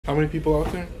How many people out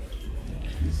there?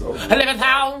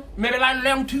 11,000, maybe like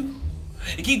 11,200.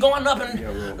 It keep going up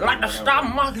and like the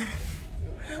stock market.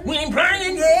 We ain't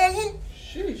playing yet.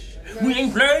 We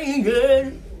ain't playing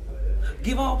yet.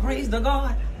 Give all praise to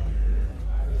God.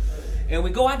 And we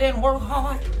go out there and work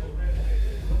hard.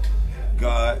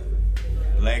 God,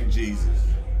 Black Jesus,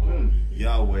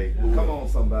 Yahweh. Come on,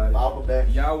 somebody.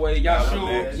 Yahweh,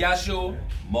 Yahshua.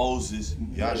 Moses,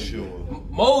 Yahshua.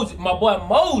 Moses, my boy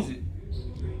Moses.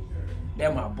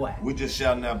 That's my boy. We just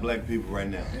shouting out black people right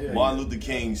now. Yeah. Martin Luther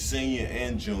King, Senior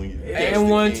and Junior. And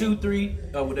 1, 2, 3.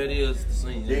 Oh, what that is, the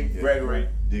senior. Dick Gregory.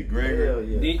 Dick Gregory. Hell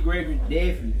yeah. Dick Gregory,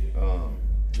 definitely.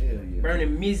 Bernie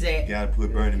Mizak. Gotta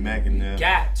put Bernie Mac in there.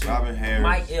 Got to. Robin Harris.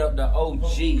 Mike L, the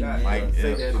OG. Mike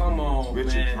L. Come on,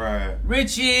 Richard man. Pryor.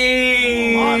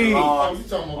 Richie. Martin.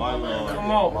 Come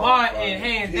on, Martin,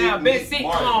 hands down. Best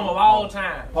sitcom of all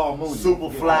time. Paul Mooney.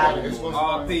 Superfly.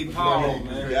 R.P. Paul,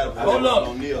 man. Hold up.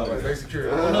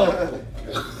 Hold up.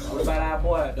 What about our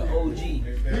boy, the OG?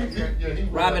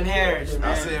 Robin Harris, man.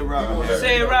 I said Robin Harris.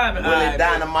 Say Robin. Willie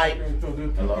Dynamite.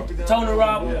 Tony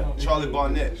Robbins. Charlie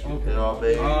Barnett.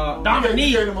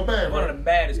 Dominique. One of the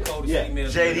baddest, coldest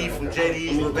females. JD from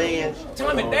JD's Revenge.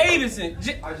 Tommy Davidson.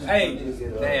 Hey,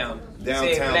 damn.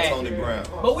 Downtown Tony Brown.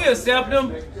 But we accept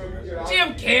them.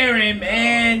 Jim Carrey,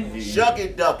 man.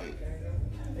 Shucky Ducky.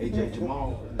 AJ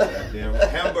Jamal.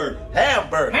 Hamburger.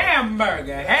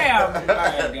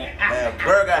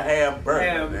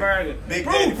 Big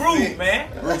Bruce, man.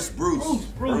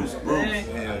 Bruce.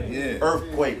 Man. Yeah.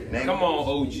 Earthquake, nigga. Come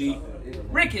on, OG.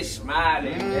 Ricky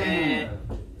Smiley, man.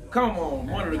 Come on,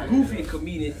 one of the goofiest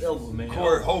comedians ever, man.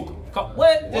 Corey Holcomb.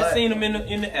 What? Just seen him in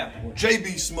the airport.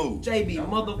 JB Smooth. JB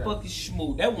motherfucking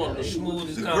Smooth. That one of the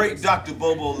smoothest. The great Dr.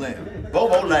 Bobo Lamb.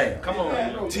 Bobo Lamb. Come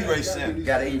on. T-Ray Sanders.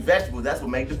 Gotta eat vegetables. That's what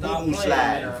make the boo-boo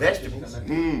slide. Man. Vegetables.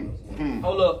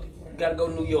 Hold up. Gotta go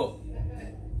New York.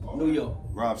 New York.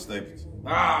 Rob Staples.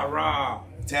 Rob.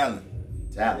 Talent.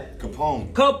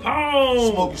 Capone.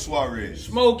 Smokey Suarez.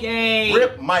 Smokey.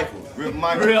 Rip Michaels. Rip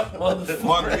Michaels. Motherfucker.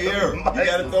 Mark Vieira. You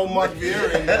gotta throw Mark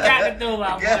Vieira in there. Got to throw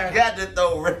my boy. Got to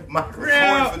throw Rip Michaels.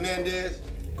 Corey Fernandez.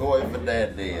 Corey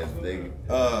Fernandez, nigga.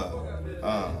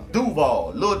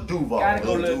 Duval. Lil Duval. Gotta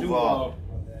go Lil Duval.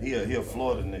 He a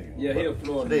Florida nigga. Yeah, he a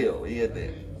Florida. Still, he is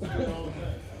there.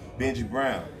 Benji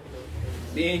Brown.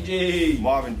 Benji.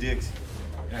 Marvin Dixon.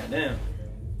 Goddamn.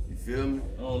 You feel me?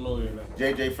 I don't know you.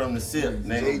 JJ from the SIP,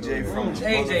 nigga.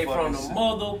 JJ from the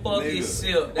motherfucking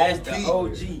SIP. That's the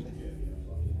OG.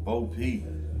 Bo P.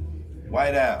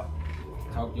 White Owl.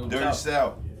 Talk your Dirty talk.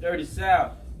 South. Dirty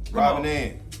South. Robin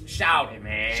Ann. Shout it,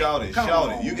 man. Shout it. Come Shout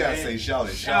on, it. You gotta man. say shout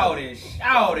it. Shout it.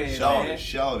 Shout it. Shout man. it.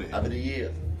 Shout it. After the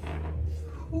year.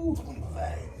 Ooh,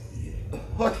 25.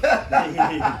 Boy,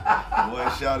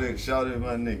 shout it,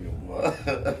 my nigga, boy.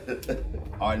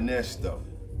 Ernesto.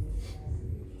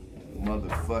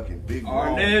 Motherfucking Big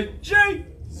Arnett J.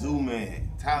 Zoo Man.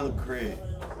 Tyler Craig.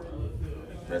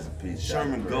 Rest in peace.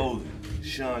 Sherman Golden.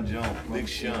 Sean Jones. Big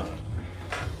Sean.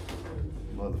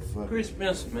 Motherfucker. Chris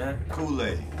Spencer, man.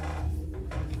 Kool-Aid.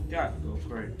 Got to go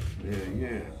crazy.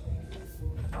 Yeah.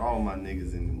 All my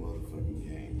niggas in the motherfucking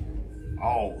game.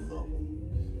 All of them.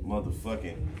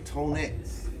 Motherfucking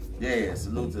Tonex. Yeah,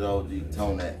 salute to the OG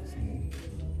Tonex.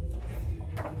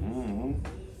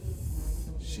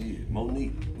 Shit,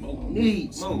 Monique.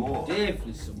 Some more.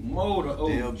 Definitely some more to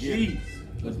Dale OG. Gibbons.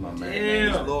 That's my man.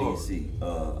 Yeah. DC.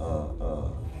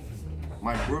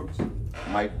 Mike Brooks.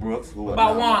 Mike Brooks. Who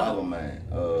About Wanda. Other man.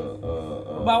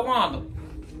 About Wanda.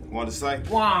 Wanda Sykes.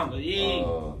 Wanda, yeah.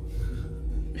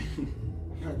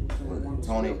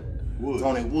 Tony Woods.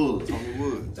 Tony Wood.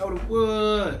 Tony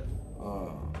Wood.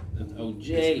 That's It's a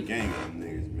OJ. gang of them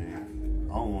niggas, man.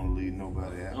 I don't want to leave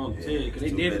nobody out. I'm telling you, cause they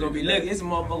definitely gonna be looking. It's a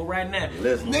motherfucker right now.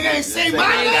 Listen, Nigga ain't say my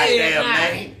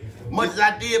goddamn name. Much as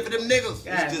I did for them niggas.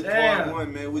 It's just Damn. part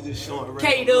one, man. We just showing around.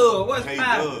 K-Dub, what's K-Dub.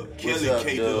 poppin'? Kelly What's up,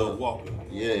 K-Dub Dub? Walker.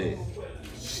 Yeah.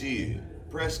 Shit.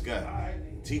 Prescott.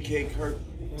 TK Kirk.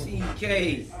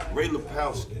 TK. Ray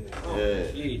Lapowski.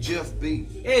 Yeah. Jeff B.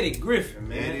 Eddie Griffin,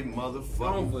 man. Eddie Don't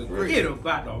motherfucking forget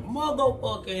about the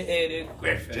motherfucking Eddie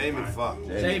Griffin. Jamie Foxx.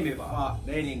 Jamie Foxx.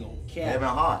 They ain't gonna Kevin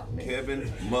cap. Hart. Man. Kevin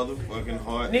motherfucking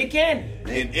Hart. Nick Cannon.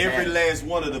 And every last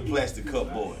one of the Plastic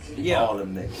Cup boys. Yeah. All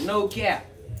them niggas. No cap.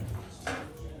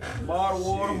 Bottle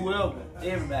water, whoever.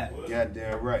 Everybody.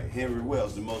 Goddamn right. Henry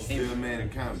Wells, the most feared man in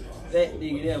comedy. That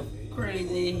nigga that was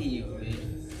crazy as hell, man.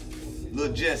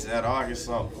 Lil Jesse out of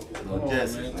Arkansas. Lil on,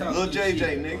 Jesse. man. Man. Talk Lil your JJ,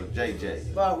 shit. nigga.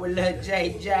 JJ. Fuck with Lil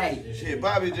JJ. Shit,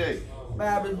 Bobby J.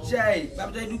 Bobby J.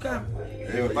 Bobby J do comedy.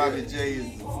 Yeah, Bobby J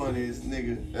is the funniest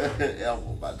nigga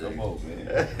ever. Come on, man.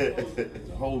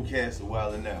 The whole cast of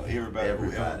Wildin' Out. Everybody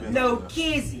who ever been No on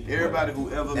kizzy. Everybody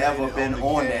who ever been the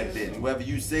on cast. that bitch. Whether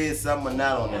you said something or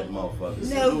not on that motherfucker. No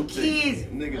Salute to you. kizzy.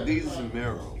 Nigga, Deezus and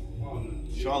Mero.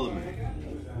 Charlamagne.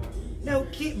 No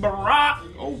kid. Barack.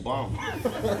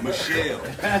 Obama. Michelle.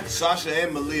 Sasha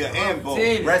and Malia and Bo.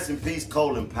 Rest in peace,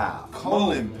 Colin Powell.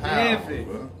 Colin Powell, Perfect.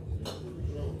 bro.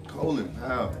 Colin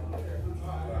Powell.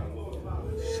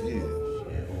 Shit.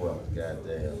 Who else?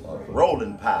 Goddamn.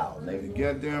 Rolling Powell, nigga.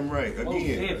 Goddamn right.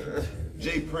 Again.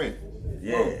 Jay Print.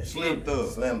 Yeah. Slim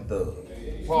Thug. Slim Thug.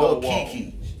 Paul Lil Wall.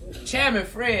 Kiki. Chairman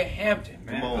Fred Hampton,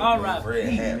 man. Come on, All man. right, Fred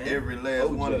Pete, Hampton. man. Every last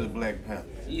one of the Black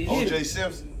Panthers. Yeah. O.J.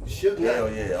 Simpson. Hell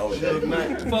yeah. Oh, Suge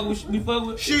Knight. We fuck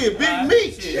with. Shit, Big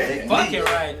Meat. Shit, fucking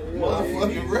right.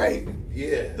 Motherfucking right.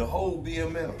 Yeah. The whole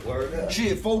BML. Word up.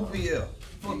 Shit, 4PL.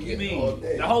 Fuck you mean?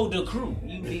 The whole crew.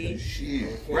 You did.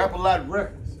 Shit. Rap a lot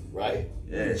records. Right?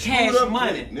 Yeah. Cash Screwed up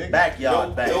money. quick, nigga.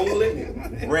 Backyard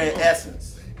bang. Red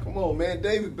Essence. Come on, man.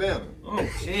 David Banner. Oh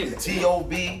shit.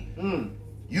 T.O.B. UCB.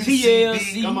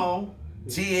 TLC. Come on.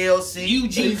 TLC.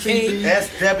 UGK.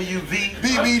 SWV.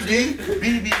 BBD.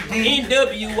 BBD.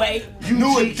 NWA. New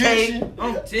UGK. Edition.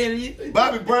 I'm telling you.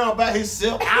 Bobby Brown by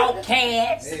himself.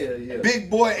 Outkast. Big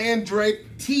Boy and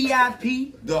Drake.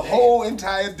 TIP. The whole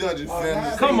entire Dungeon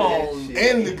family. Come on.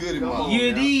 And the Goody Mob.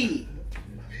 You did.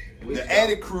 The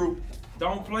Attic Crew.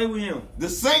 Don't play with him. The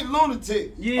Saint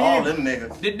Lunatic. Yeah. All them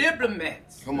niggas. The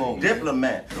diplomats. Come on.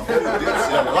 Diplomat.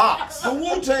 Dipset. Locks. The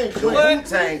Wu-Tang Clan.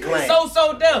 Wu-Tang Clan.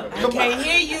 So dumb. I can't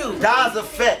hear you. Daz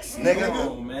Effects, nigga. Come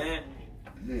on, man.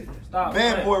 Stop.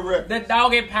 Bad man. Boy Rap. The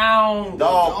Doggy Pound.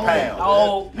 Dog Pound.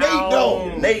 Dog Nate Pound.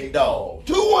 Dogg. Nate Dogg.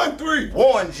 213.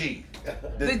 Warren G.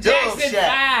 The Dub Jackson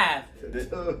Shack.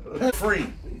 5. Free.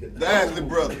 The Isley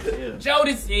Brothers.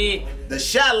 Jody said. The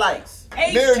Shy Lights.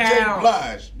 Mary J. H-Town.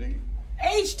 Blige. Nigga.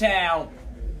 H-Town.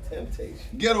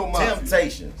 Ghetto Mafia.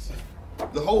 Temptations.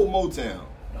 The whole Motown.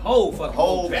 The whole fucking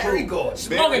Whole Very crew.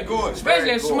 Smoking. Gordon. Especially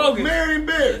Barry smoking. Mary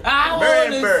Berry. I Barry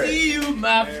wanna Barry. see you,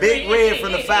 my friend. Big Red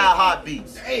from the Five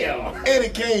Heartbeats. Eddie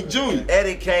Kane Jr.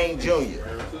 Eddie Kane Jr.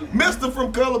 Mister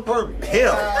from Color Purple.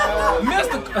 Him.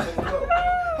 Mr.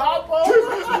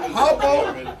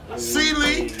 Hoppo.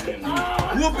 C-Lee.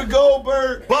 Whoopi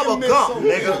Goldberg. Bubba and Gump,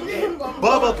 Minnesota. nigga.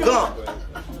 Bubba Gump.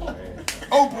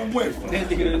 Oprah Winfrey. That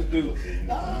nigga that's dude.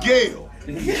 Gail.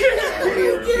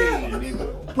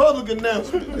 Public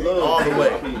announcement. All the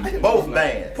way. Both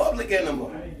bands. Public enema.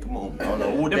 Come on, I don't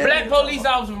know who The that black is. police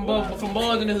officer from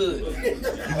Boys in the Hood.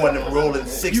 You want them rolling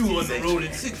 60s. You was ain't rolling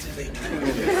 60s.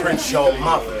 you? Crenshaw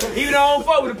Mafia. Even though I don't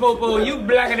fuck with the popo, you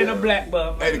blacker than a black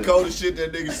buff. Hey, the coldest shit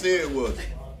that nigga said was,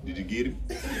 did you get him?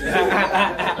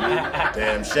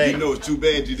 Damn You shame. know it's too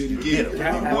bad you didn't get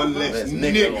him. One less That's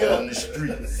nigga on nigga. the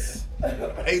streets.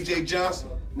 AJ Johnson.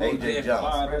 AJ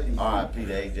Johnson. R.I.P.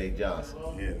 to AJ Johnson.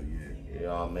 Yeah. You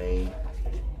know what I mean?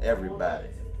 Everybody.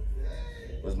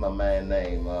 What's my man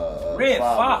name? Red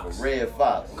father Fox. Red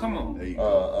Fox. Come on. There you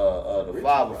go. The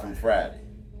father from Friday.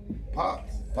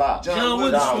 Pops. Pop. John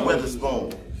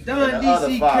Witherspoon. Don And the other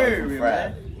DC father Curry, from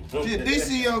Friday. Shit,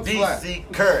 DC Young Fly.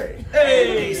 DC Curry.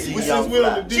 Hey. DC We Young since we're Fly.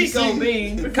 on the Chico DC.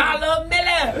 Bean. Carla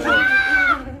Miller.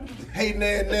 Hating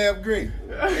ass Nav Green.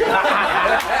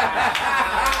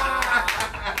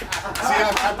 See,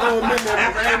 I throw him in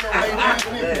there, but ain't no hating ass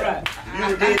nigga. Yeah.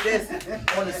 You did this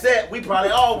on the set, we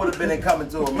probably all would have been in Coming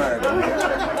to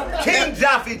America. King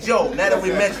Jaffe Joe, now that we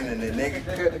mentioning it, nigga.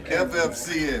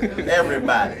 FFCN.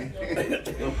 Everybody.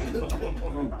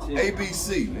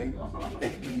 ABC,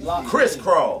 nigga.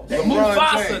 Crisscross.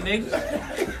 Mufasa, James. nigga.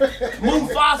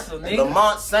 Mufasa, nigga.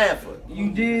 Lamont Sanford.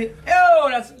 You did? Oh,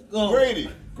 that's good. Grady.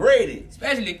 Grady.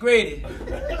 Especially Grady.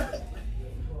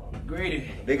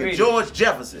 Grady. Nigga Grady. George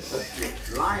Jefferson.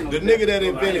 The nigga that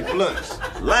invented blunts.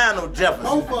 Lionel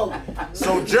Jefferson.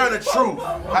 Sojourner Truth.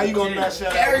 How you gonna not shout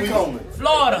out Gary Weezy? Coleman.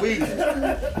 Florida.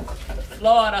 Weezy.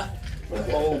 Florida. The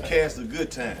whole cast of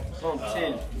Good Times. I'm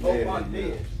telling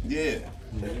you. Yeah.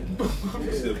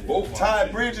 Both Ty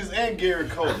Bridges and Gary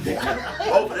Coleman.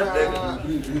 Both of them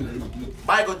niggas.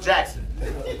 Michael Jackson.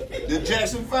 The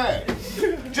Jackson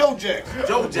 5. Joe Jackson.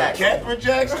 Joe Jackson. Catherine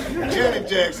Jackson. Janet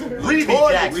Jackson. Reedy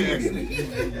Latoya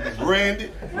Jackson. Randy.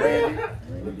 Randy.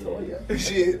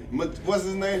 Shit. What's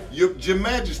his name? Your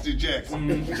Majesty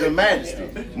Jackson. Your Majesty.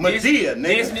 Medea,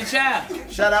 nigga. Destiny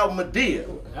Child. Shout out Medea.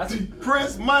 That's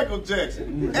Prince Michael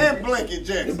Jackson. And Blanket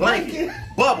Jackson. Blanket.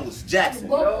 Bubbles Jackson.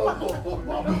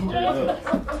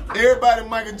 Everybody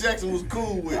Michael Jackson was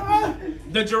cool with.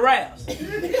 the giraffes.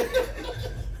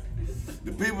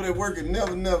 The people that work at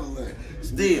Never Neverland.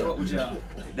 Still.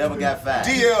 Never got fired.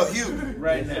 D.L. Hugh.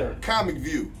 Right now. Comic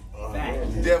View.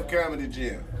 Facts. Def Comedy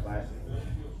Jam.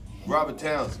 Robert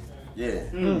Townsend. Yeah.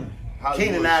 Hollywood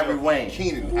Keenan Ivory Show. Wayne.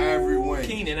 Keenan Ivory Wayne.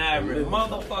 Keenan Ivory.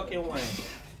 Motherfucking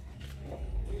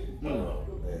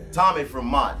Wayne. Tommy from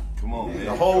Martin. Come on, man.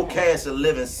 The whole cast of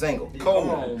Living Single. Cole,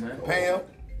 on, man. Pam,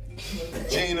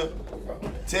 Gina,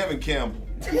 Tevin Campbell,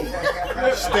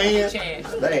 Stan,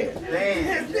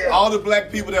 Man. all the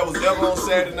black people that was ever on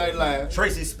Saturday Night Live,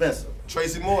 Tracy Spencer.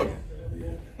 Tracy Morgan.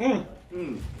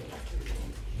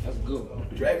 That's good.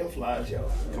 Dragonflies,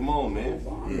 y'all. Come on, man.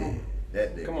 Yeah.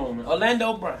 That nigga. Come on, man.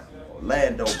 Orlando Brown.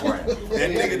 Orlando Brown.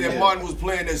 That nigga that Martin was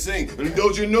playing that sing. And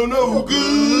don't you know no good?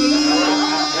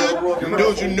 And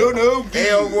don't you know no good?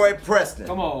 Elroy Preston.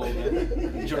 Come on,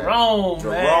 man. Jerome,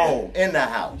 man. Jerome in the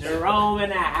house. Jerome in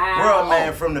the house. Bro,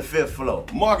 man from the 5th floor.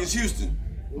 Marcus Houston.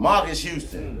 Marcus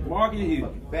Houston. Marcus Hughes.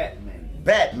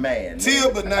 Batman.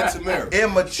 Till but not Tamara.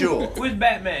 Immature. Which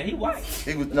Batman? He white.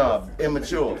 He was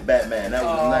immature Batman. That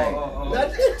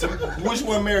was his name. Which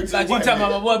one married to Like the you white talking man?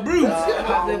 about my boy Bruce.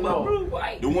 I said my Bruce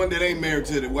white. The one that ain't married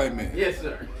to the white man. Yes,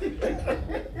 sir.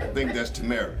 I think that's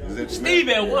Tamara. Is that Tamara?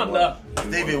 Stevie Wonder.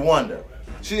 Stevie Wonder.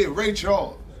 Shit, Ray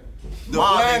Charles. The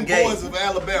Marvin Blind Gaye. Boys of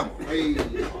Alabama.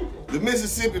 The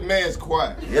Mississippi Mass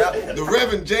Choir. Yep. The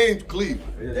Reverend James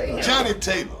Cleveland. Johnny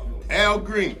Taylor. Al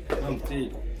Green.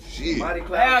 Shit. Al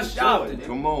Sharpton.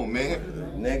 Come on, man.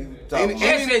 Nigga. Any- talking about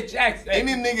S.S. Jackson.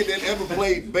 Any nigga that ever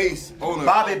played bass on a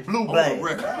Bobby Blue on a Blank.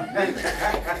 record.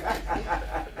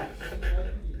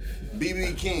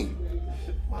 B.B. King.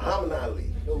 Muhammad Ali.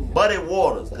 Buddy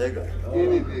Waters, nigga.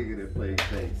 Any nigga that plays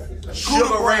bass.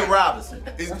 Sugar Ray Robinson.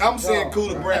 I'm saying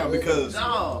Cooter Brown because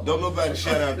don't nobody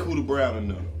shout out Cooter Brown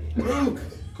enough.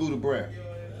 Cooter Brown.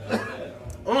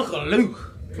 Uncle Luke.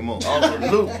 Come on. Uncle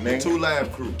Luke, nigga. 2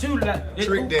 Live Crew.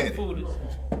 Trick Daddy.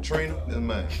 Trina, that's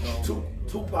mine.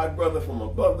 Tupac brother from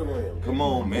above the rim. Come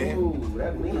on, man.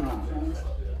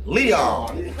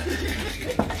 Leon.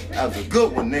 That was a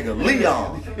good one, nigga.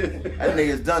 Leon. That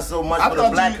nigga's done so much for the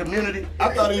black community.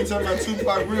 I thought he was talking about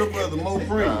Tupac real brother, Mo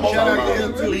Breen. Shout Shout out to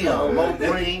him too. Leon, Mo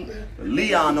Breen.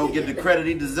 Leon don't get the credit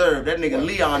he deserved. That nigga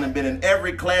Leon has been in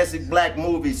every classic black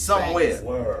movie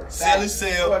somewhere. Sally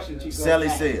Sale, Sally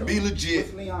Sale. Be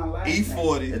Legit,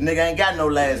 E40, That nigga ain't got no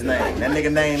last name. That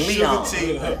nigga named Leon. Sugar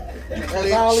T, The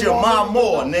Click, Shamar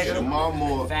Moore, nigga. Jamal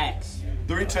Moore, Facts.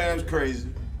 3 Times Crazy,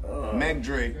 Mac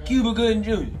Dre, Cuba Gooding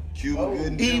Jr. Cuba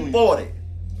Gooden Jr., E40.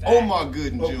 Omar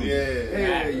Gooden Jr.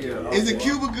 Yeah. Is it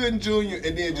Cuba Gooden Jr.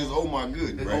 and then just Omar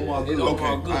Gooden, right? Omar It's Gooden. Okay, Omar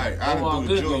all Gooden. right, I Omar done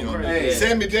do the Gooden Jr. on go that. crazy.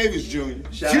 Sammy Davis Jr.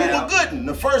 Cuba Gooding,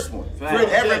 the first one.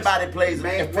 Everybody plays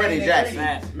Freddie Jackson.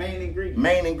 Facts.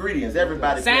 Main ingredients.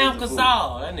 Everybody Sam plays the food.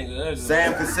 Casal. That nigga ugly.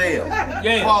 Sam Cassell.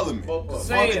 Yeah. Parliament,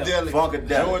 Sam. Funkadelic,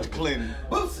 Funkadelic. George Clinton,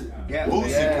 Boosie.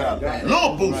 Boosie Collins,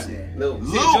 Lil Boosie. Lil You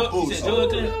said George Boosie,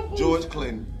 Clinton? George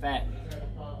Clinton. Fact.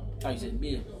 Oh, you said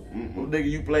Bill. Who nigga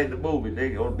you played the movie,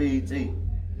 nigga, on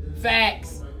BET?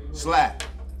 Facts. Sly.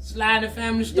 Slide the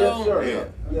Family Stone. Yeah.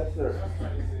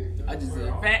 I just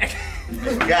said facts.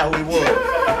 Forgot who he was.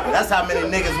 That's how many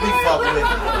niggas we fuck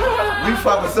with. We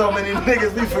fuck with so many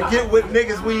niggas, we forget what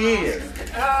niggas we is.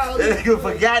 That nigga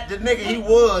forgot the nigga he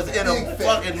was in a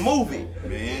fucking movie.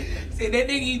 Man. See, that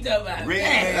nigga you talking about.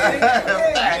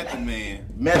 Red Facts. Man. Method Man.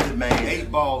 Method Man.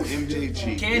 8 Ball,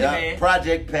 MJG. Candy Yeah. Man.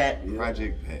 Project Pat.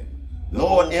 Project Pat.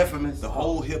 Lord Infamous. The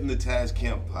whole Hypnotized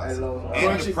Camp posse. And the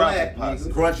Crunchy Project Black. posse.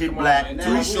 Crunchy Black. man.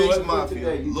 3-6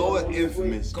 Mafia. Lord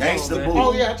Infamous. Gangsta man. Boo.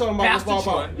 Oh yeah, I'm talking about Pastor this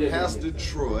ball. Troy. Pastor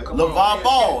Troy. LeVar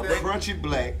Ball. Crunchy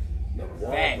Black.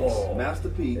 Facts. Master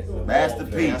P. Master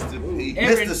P. Master P.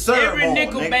 Every, Mr. Servo, every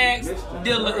nickel nigga. bags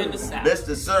dealer in the South.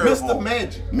 Mr. Servo. Mr.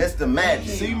 Magic. Mr. Magic.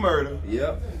 C Murder.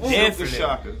 Yep. Silver Definitely.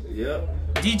 Shocker. Yep.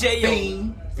 DJ Yo.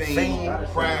 Fiend.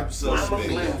 Prime Suspect.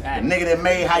 The nigga that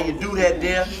made How You Do That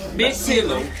there. Big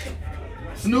Tiller.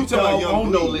 Snoop Dogg,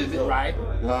 Young Bleed. Right.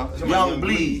 Young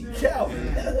Bleed.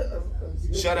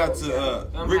 Shout out to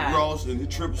Rick Ross and the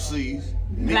Triple C's.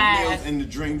 Nick Live. Mills and the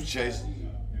Dreams Chasers.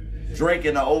 Drake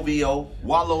and the OVO.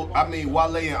 Wale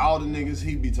and all the niggas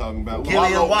he be talking about.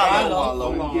 Killian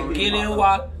Wallow. Killian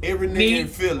Watt. Every nigga Me. in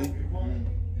Philly.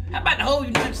 How about the whole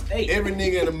United States? Every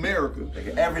nigga in America.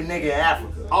 Every nigga in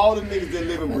Africa. All the niggas that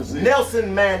live in Brazil.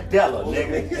 Nelson Mandela,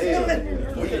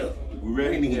 nigga. We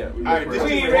ready? All right, this is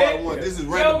We part ready? one. This is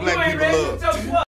Yo, random you black ain't people ready love. to tell us what?